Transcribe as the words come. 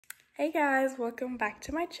Hey guys, welcome back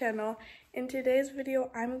to my channel. In today's video,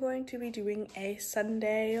 I'm going to be doing a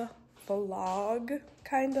Sunday vlog,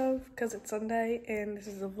 kind of, because it's Sunday and this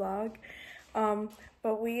is a vlog.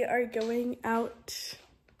 But we are going out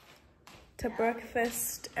to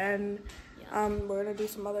breakfast and we're gonna do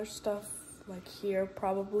some other stuff like here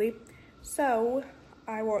probably. So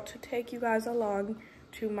I want to take you guys along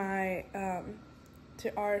to my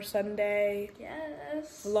to our Sunday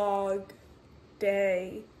vlog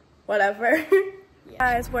day, whatever.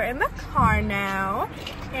 Guys, we're in the car now,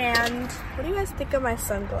 and what do you guys think of my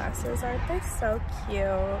sunglasses? Aren't they so cute?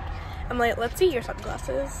 I'm like, let's see your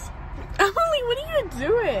sunglasses. Emily, what are you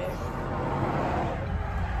doing?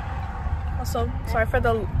 Also, sorry for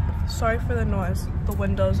the noise. The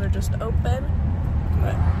windows are just open.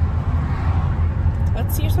 But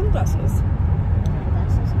let's see your sunglasses.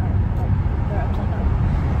 Sunglasses are they're upside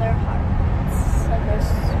down. They're hearts. Like they're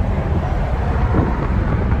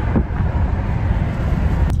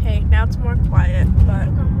Okay, now it's more quiet, but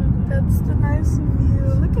that's the nice view.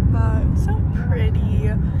 Look at that, it's so pretty.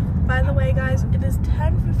 By the way, guys, it is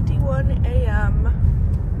 10:51 a.m.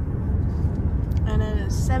 and it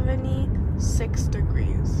is 76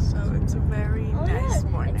 degrees, so it's a very nice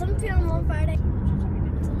morning. It's 7 p.m. on Friday.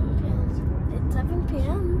 It's 7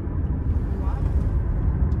 p.m.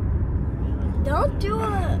 Don't do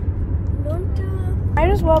it. Might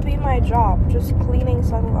as well be my job, just cleaning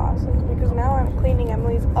sunglasses, because now I'm cleaning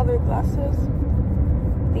Emily's other glasses.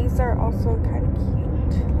 These are also kind of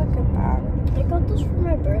cute. Look at that. I got this for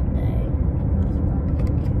my birthday.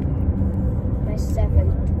 My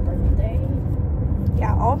 7th birthday.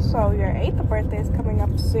 Yeah, also your 8th birthday is coming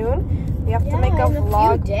up soon. We have to make a in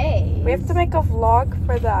vlog. a few days. We have to make a vlog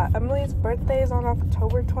for that. Emily's birthday is on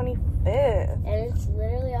October 25th. And it's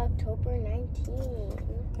literally October 19th.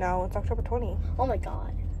 No, it's October 20th. Oh my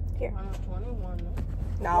god. Here. 21.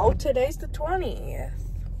 No, today's the 20th.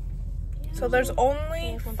 So there's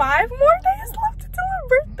only 5 more days left until her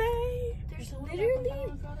birthday. There's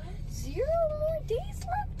literally 0 more days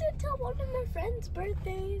left until one of my friends'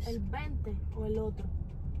 birthdays. El 20 o el otro.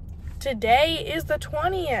 Today is the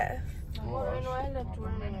 20th. No es la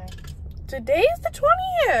 20th. Today is the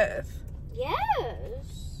 20th.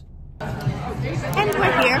 Yes. And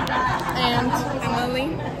we're here. And Emily.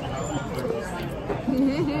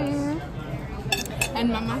 And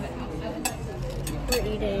Mama. We're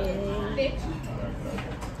eating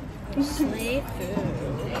slave food.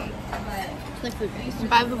 Slave food, guys.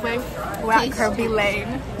 By the way, we're at Kirby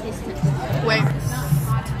Lane. Taste it. Wait.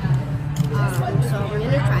 So we're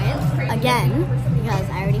gonna try it again because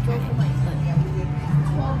I already told you.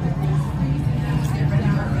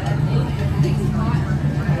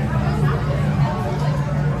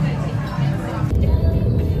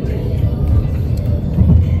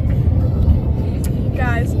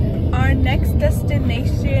 Guys, our next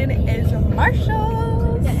destination is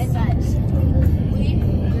Marshall's. Guys, we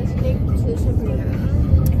listening to Sabrina.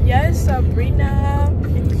 Yes, Sabrina.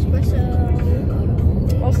 Espresso.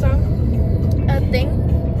 Also, a thing,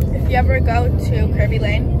 if you ever go to Kirby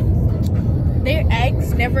Lane, their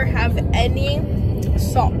eggs never have any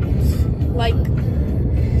salt. Like,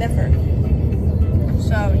 never.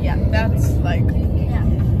 So, yeah, that's like... Yeah.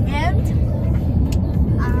 And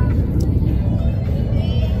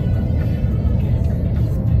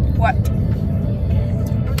What?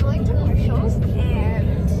 we're going to Marshall's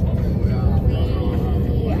and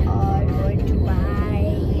we are going to buy.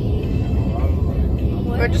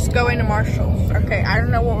 We're just going to Marshall's. Okay, I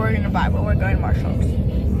don't know what we're gonna buy, but we're going to Marshall's.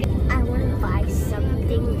 I want to buy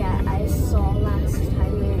something that I saw last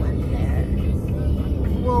time we went there.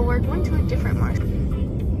 Well, we're going to a different Marshall's.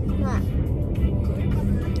 Not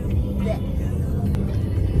this.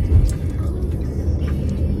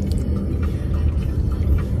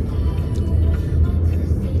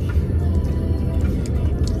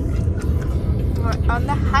 We're on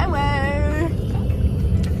the highway.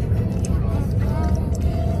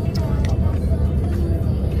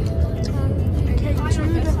 Okay, true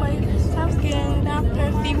the fire. Sounds good. Now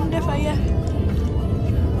perfumed for you.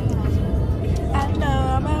 I know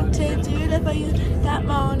I'm out to do that for you. That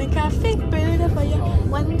morning coffee brewed for you.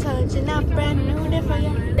 One touch and now brand new for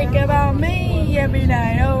you. Think about me every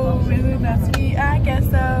night. Oh, isn't that sweet? I guess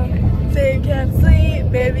so. Say you can't sleep,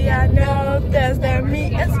 baby. I know. There's that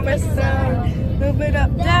me espresso. Moving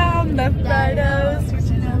up, down, left, right, oh,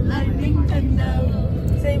 switching up like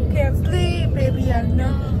Nintendo. Say you can't sleep, baby, I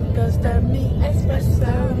know. Does that me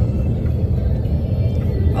espresso?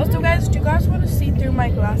 Also, guys, do you guys want to see through my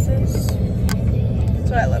glasses? That's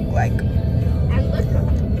what I look like. I look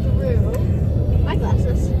through my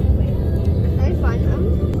glasses. Wait, can I find them?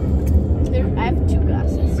 I have 2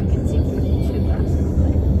 glasses. You can see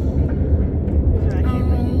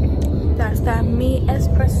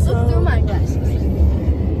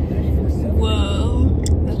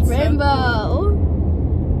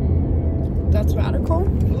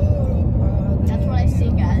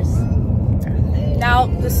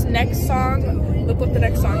next song, look what the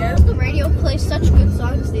next song is. The radio plays such good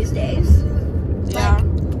songs these days. Yeah.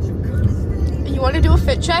 You want to do a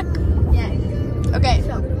fit check? Yeah. Okay.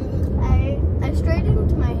 So, I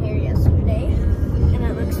straightened my hair yesterday, and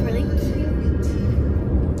it looks really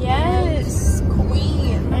cute. Yes,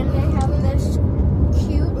 queen. And they have this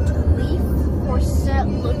cute leaf corset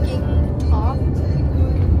looking top.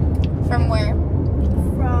 From where?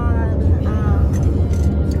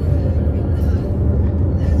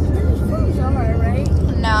 This is from Zara, right?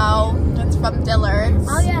 No, it's from Dillard's.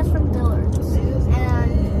 Oh yeah, it's from Dillard's.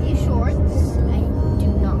 And these shorts, I do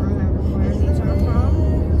not remember where these are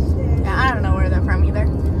from. Yeah, I don't know where they're from either.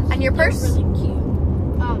 And your purse? They're really cute.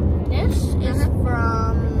 This is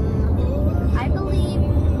from, I believe,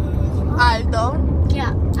 Aldo.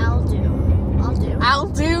 yeah, I'll do. Aldo.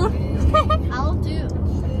 I'll do.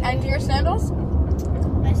 And your sandals?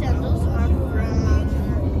 My sandals are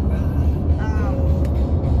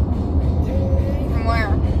From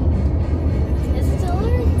where? is it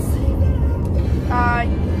Dillard's?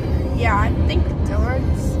 Yeah, I think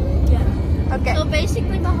Dillard's. Yeah. Okay. So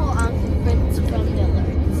basically the whole outfit's from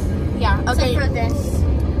Dillard's. Yeah. Okay. Except for this.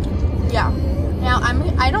 Yeah. Now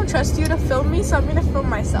I don't trust you to film me, so I'm gonna film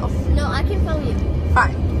myself. No, I can film you.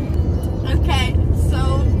 Fine. Okay.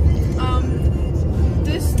 So,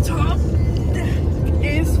 this top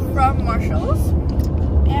is from Marshalls.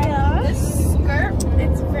 And this skirt,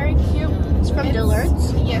 it's very cute. It's from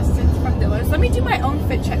Dillard's. Yes, it's from Dillard's. Let me do my own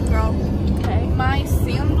fit check, girl. Okay. My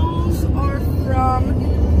sandals are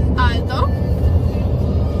from Aldo.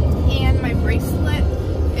 And my bracelet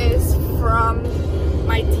is from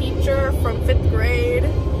my teacher from 5th grade.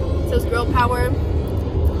 It says Girl Power.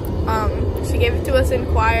 She gave it to us in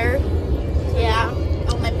choir. Yeah.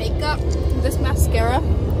 Oh, my makeup, this mascara.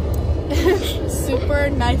 Super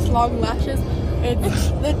nice long lashes. It's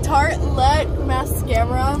the Tartelette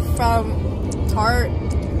mascara from Tarte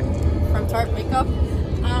makeup.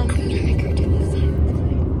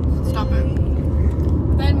 Stop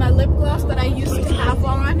it. Then my lip gloss that I used to have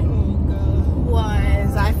on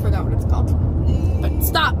was, I forgot what it's called. But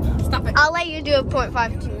stop it. I'll let you do a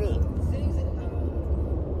 0.5 to me.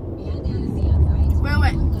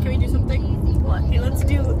 Wait, can we do something? What? Okay, let's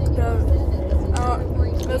do the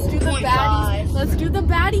baddies. Let's do the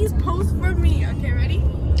baddies pose for me. Okay, ready?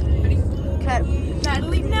 Ready? Okay.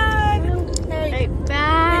 Natalie Nunn. Hey,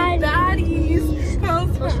 bad. Baddies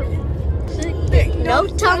pose for me. No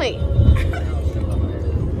tummy.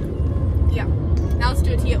 Yeah. Now let's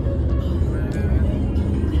do it to you.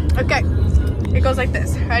 Okay. It goes like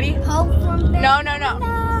this. Ready? Hope from No.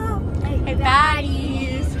 Hey, Hey,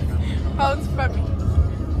 baddies pose for me.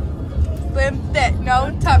 Slim thick,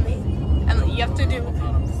 no tummy. And you have to do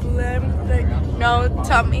slim thick, no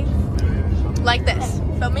tummy. Like this.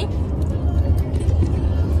 Feel me?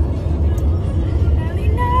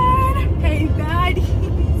 Hey,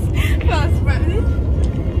 baddies. Pose for me.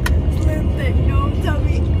 Slim thick, no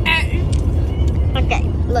tummy. Okay,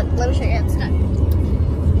 look, let me show you how it's done.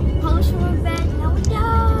 Pose for a bed, no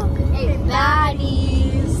dog. Hey,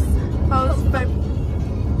 baddies. Pose for me.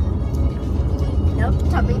 No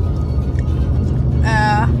tummy.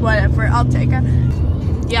 Whatever. I'll take it.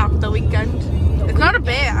 Yeah, The Weeknd. It's not a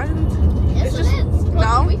band. Yes, It's it just- is. It's called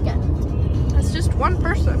no. The Weeknd. It's just one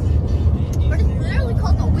person. But it's literally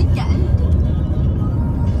called The Weeknd.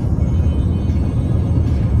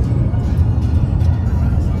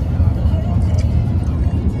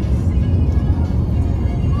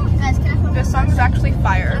 Guys, can I film This song is actually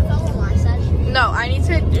fire. Can I film what I said? No, I need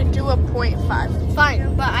to do a 0.5.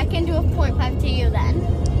 Fine, but I can do a 0.5 to you then.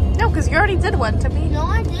 No, because you already did one to me. No,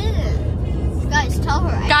 I didn't. Guys, tell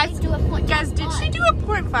her. I Guys, didn't do a 0.5. Guys, did she do a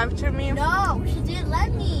 0.5 to me? No, she didn't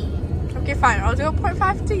let me. Okay, fine. I'll do a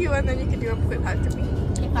 0.5 to you, and then you can do a 0.5 to me.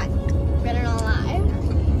 Okay, fine. Better not lie.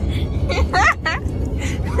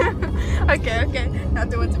 Okay. Now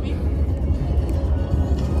do it to me.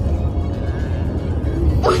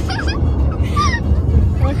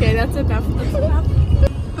 Okay, that's enough.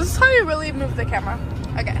 This is how you really move the camera.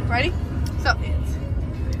 Okay, ready? So it's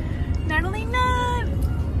Natalie Nunn.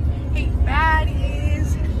 Hey,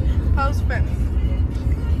 baddies. Pose for me.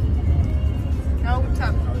 No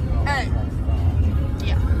tummy. Hey.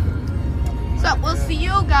 Yeah. So we'll see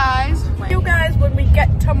you guys. When we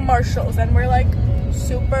get to Marshalls, and we're like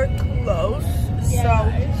super close. Yeah,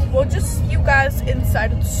 So we'll just see you guys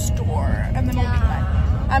inside of the store, and then we'll be back.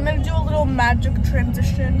 I'm gonna do a little magic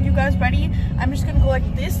transition. You guys ready? I'm just gonna go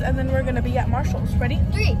like this, and then we're gonna be at Marshalls. Ready?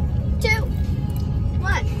 3, 2,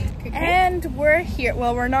 1. And we're here.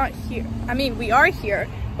 Well, we're not here. I mean, we are here,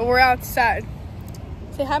 but we're outside.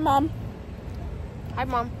 Say hi, Mom. Hi,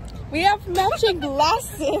 Mom. We have matching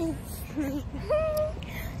glasses.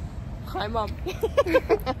 Hi, Mom.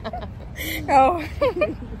 Oh.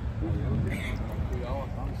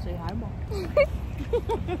 Say hi, Mom.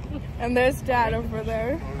 And there's Dad over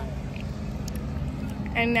there.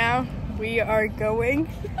 And now we are going.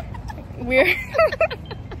 We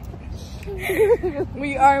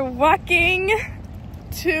are walking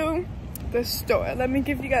to the store. Let me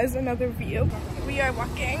give you guys another view. We are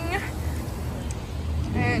walking.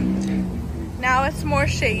 And now it's more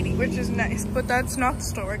shady, which is nice. But that's not the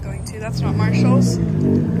store we're going to. That's not Marshall's.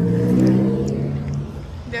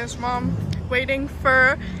 There's Mom waiting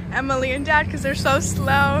for Emily and Dad because they're so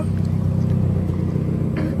slow.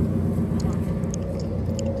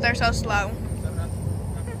 They're so slow.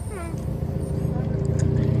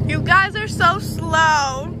 You guys are so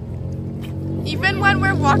slow. Even when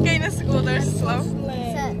we're walking to school, they're slow. It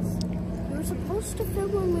says, you were supposed to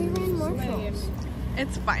film when we were in Marshall's.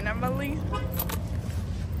 It's fine, Emily.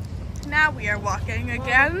 Now we are walking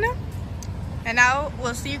again. And now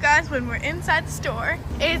we'll see you guys when we're inside the store.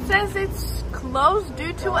 It says it's closed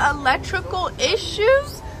due to electrical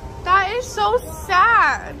issues. That is so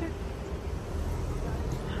sad.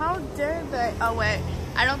 How dare they? Oh wait,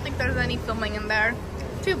 I don't think there's any filming in there.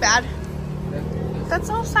 Too bad. That's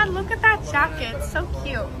so sad. Look at that jacket. It's so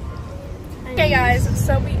cute. Okay guys,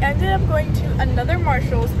 so we ended up going to another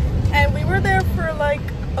Marshall's and we were there for like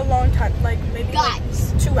a long time, like maybe like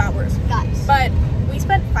 2 hours. But we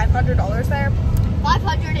spent $500 there.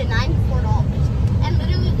 $594. And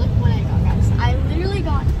literally look what I got, guys. I literally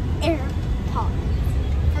got AirPods.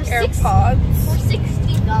 For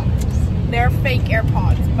 $60. They're fake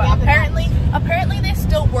AirPods, but Yeah, apparently they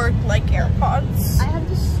still work like AirPods. I have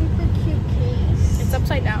this super cute case. It's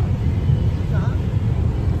upside down. Huh?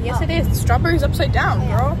 Yes, it is. Strawberry's upside down,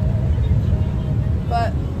 girl.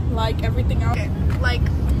 But like everything else, like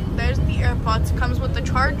there's the AirPods. Comes with the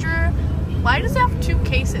charger. Why does it have 2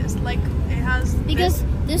 cases? Like it has. Because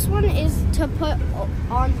this one is to put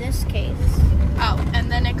on this case. Oh, and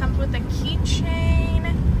then it comes with a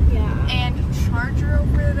keychain. Yeah. And a charger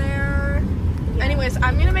over there. Yeah. Anyways,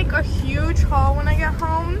 I'm gonna make a huge haul when I get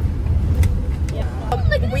home.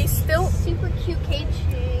 Yeah. We still Super cute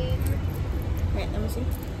keychain. wait. Let me see.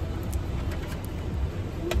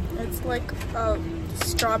 It's like a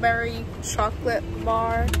strawberry chocolate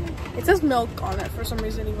bar. It says milk on it for some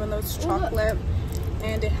reason, even though it's chocolate.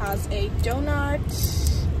 And it has a donut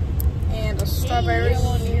and a strawberry.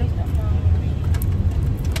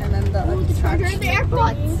 And then the charger and the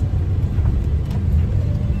AirPods.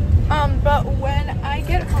 But when I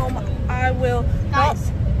get home, I will.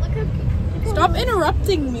 Guys, look how cute. Stop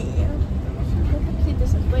interrupting me. Look how cute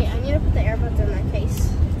this is. Wait, I need to put the AirPods in my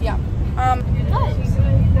case. Yeah. Guys.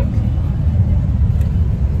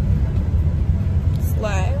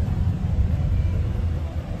 Slay.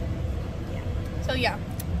 So yeah,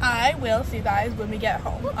 I will see you guys when we get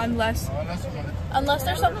home, unless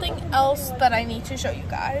there's something else that I need to show you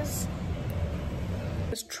guys.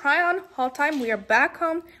 It's try on haul time. We are back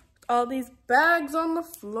home with all these bags on the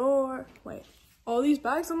floor. Wait, all these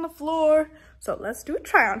bags on the floor. So let's do a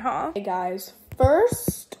try on haul. Hey guys,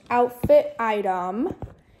 first outfit item.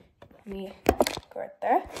 Let me go right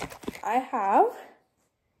there. I have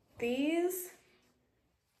these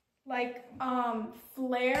like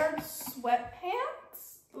flared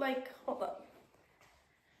sweatpants. Like, hold up.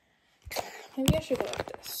 Maybe I should go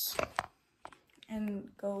like this and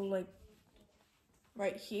go like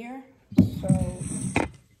right here, so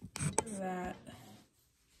that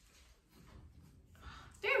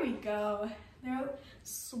there we go. They're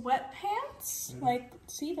sweatpants. Like,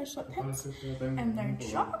 see, they're sweatpants, and they're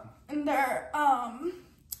they're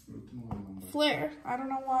flare. I don't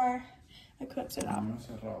know why I couldn't say that,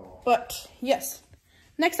 but yes.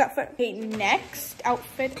 Next outfit. Okay, next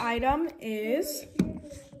outfit item is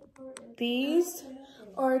these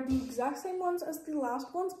are the exact same ones as the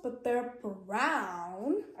last ones, but they're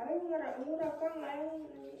brown.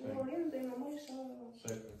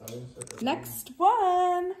 Next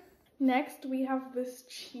one. Next, we have this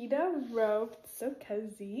cheetah robe. It's so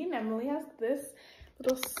cozy. And Emily has this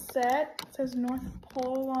little set. It says North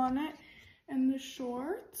Pole on it. And the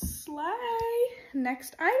shorts. Slay.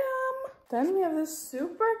 Next item. Then we have this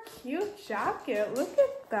super cute jacket. Look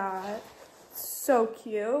at that. So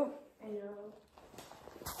cute. I know.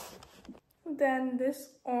 Then this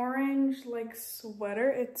orange like sweater.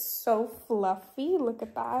 It's so fluffy. Look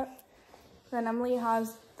at that. Then Emily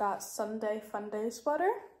has that Sunday Fun Day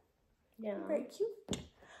sweater. Yeah. Very cute.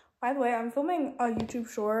 By the way, I'm filming a YouTube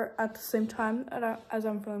short at the same time as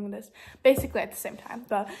I'm filming this. Basically at the same time.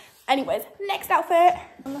 But anyways, next outfit.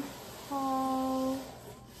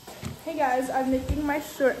 guys, I'm making my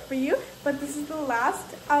shirt for you, but this is the last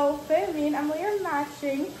outfit. Me and Emily are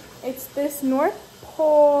matching. It's this North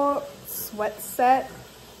Pole sweat set.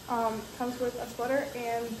 Comes with a sweater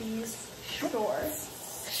and these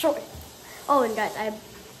shorts. Oh, and guys,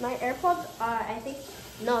 my AirPods are, I think,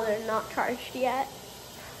 no, they're not charged yet.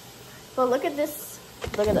 But look at this.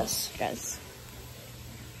 Look at this, guys.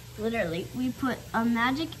 Literally, we put a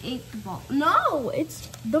magic 8 ball. No, it's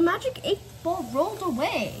the magic 8 ball rolled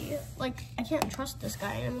away. Like, I can't trust this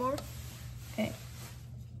guy anymore. Okay.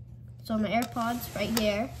 So my AirPods right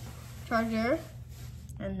here, charger,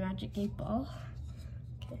 and magic 8 ball.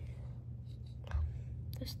 Okay.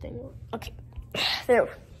 This thing. Okay. There.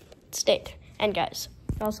 It stayed. And guys,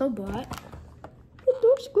 I also bought the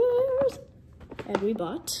door squares. And we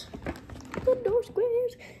bought the door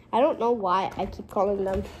squares. I don't know why I keep calling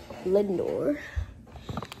them Lindor.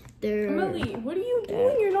 They're... Emily, what are you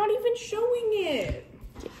doing? You're not even showing it.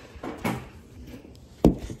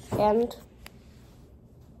 And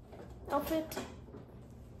outfit.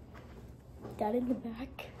 That in the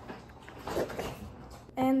back.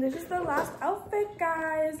 And this is the last outfit,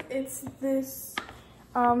 guys. It's this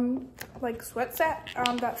like sweat set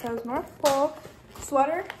that says North Pole,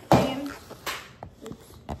 sweater and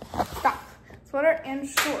sweater and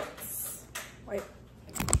shorts. Wait,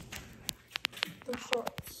 the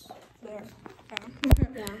shorts there.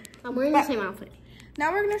 Yeah, I'm wearing the same outfit.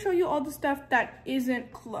 Now we're gonna show you all the stuff that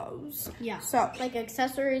isn't clothes. Yeah, so like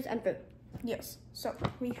accessories and food. Yes, so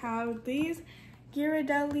we have these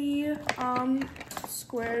Ghirardelli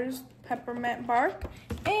squares, peppermint bark,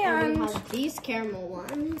 and we have these caramel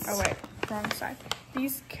ones. oh wait, wrong side.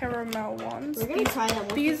 These caramel ones. We're gonna try them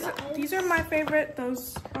with you guys. These are my favorite.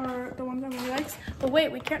 Those are the ones Emily likes. But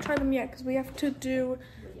wait, we can't try them yet because we have to do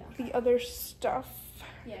the other stuff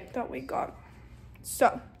that we got.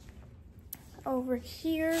 So over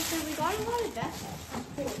here, We got a lot of that stuff.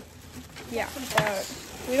 yeah, but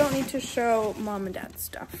we don't need to show mom and dad's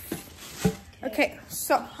stuff. Okay,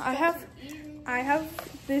 so I have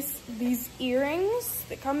these earrings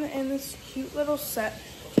that come in this cute little set.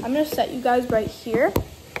 I'm gonna set you guys right here.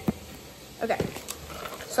 Okay,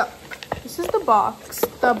 so this is the box.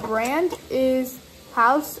 The brand is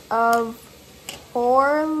House of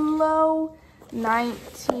Orlo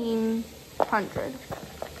 1900.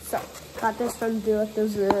 So Got this from Do at the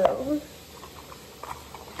Zoo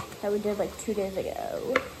that we did like 2 days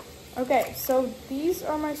ago. okay, so these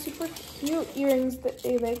are my super cute earrings that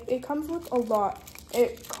they make. It comes with a lot.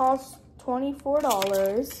 It costs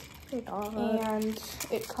 $24. And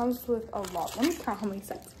it comes with a lot. Let me count how many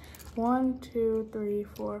sets. 1, 2, 3,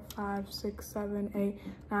 4, 5, 6, 7, 8,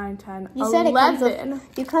 9, 10, 11.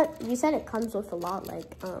 You said it comes with a lot,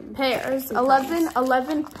 like Pairs.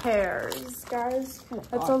 11 pairs, guys.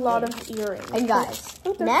 That's a lot of earrings. And guys,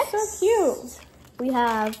 Oh, they're next so cute. we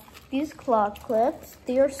have these claw clips.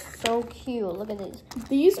 They are so cute. Look at these.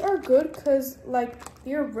 These are good because like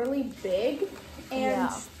they're really big and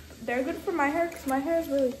Yeah. they're good for my hair because my hair is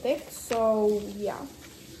really thick. So yeah.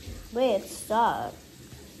 Wait, it's stuck.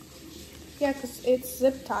 Yeah, because it's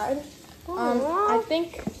zip tied. I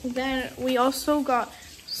think then we also got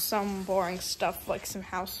some boring stuff, like some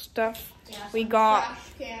house stuff. Yeah, we got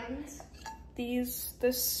trash cans. this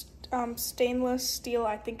stainless steel.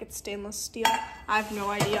 I think it's stainless steel. I have no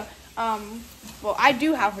idea. Well, I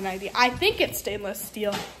do have an idea. I think it's stainless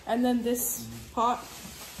steel. And then this pot,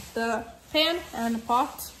 the pan and the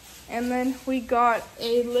pot. And then we got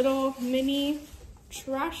a little mini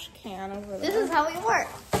trash can over there. This is how we work.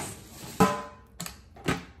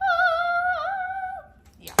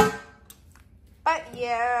 But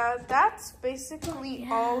yeah, that's basically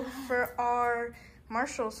all for our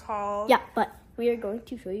Marshall's haul. Yeah, but we are going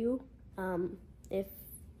to show you if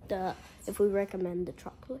we recommend the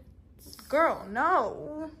chocolates. Girl,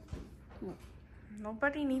 no.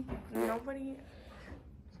 Nobody.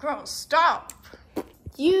 Girl, stop.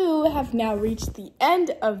 You have now reached the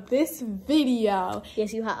end of this video.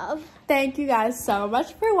 Yes, you have. Thank you guys so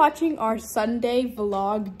much for watching our Sunday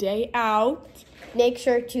vlog day out. Make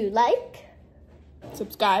sure to like,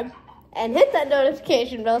 subscribe, and hit that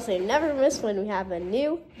notification bell so you never miss when we have a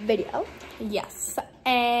new video. Yes,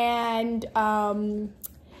 and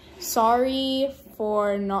sorry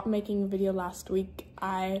for not making a video last week.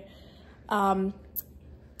 And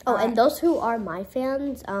those who are my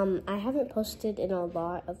fans, I haven't posted in a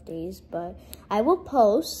lot of days, but I will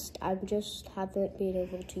post. I just haven't been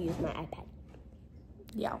able to use my iPad.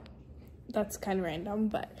 Yeah, that's kind of random,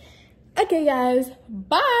 but okay guys,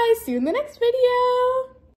 bye. See you in the next video.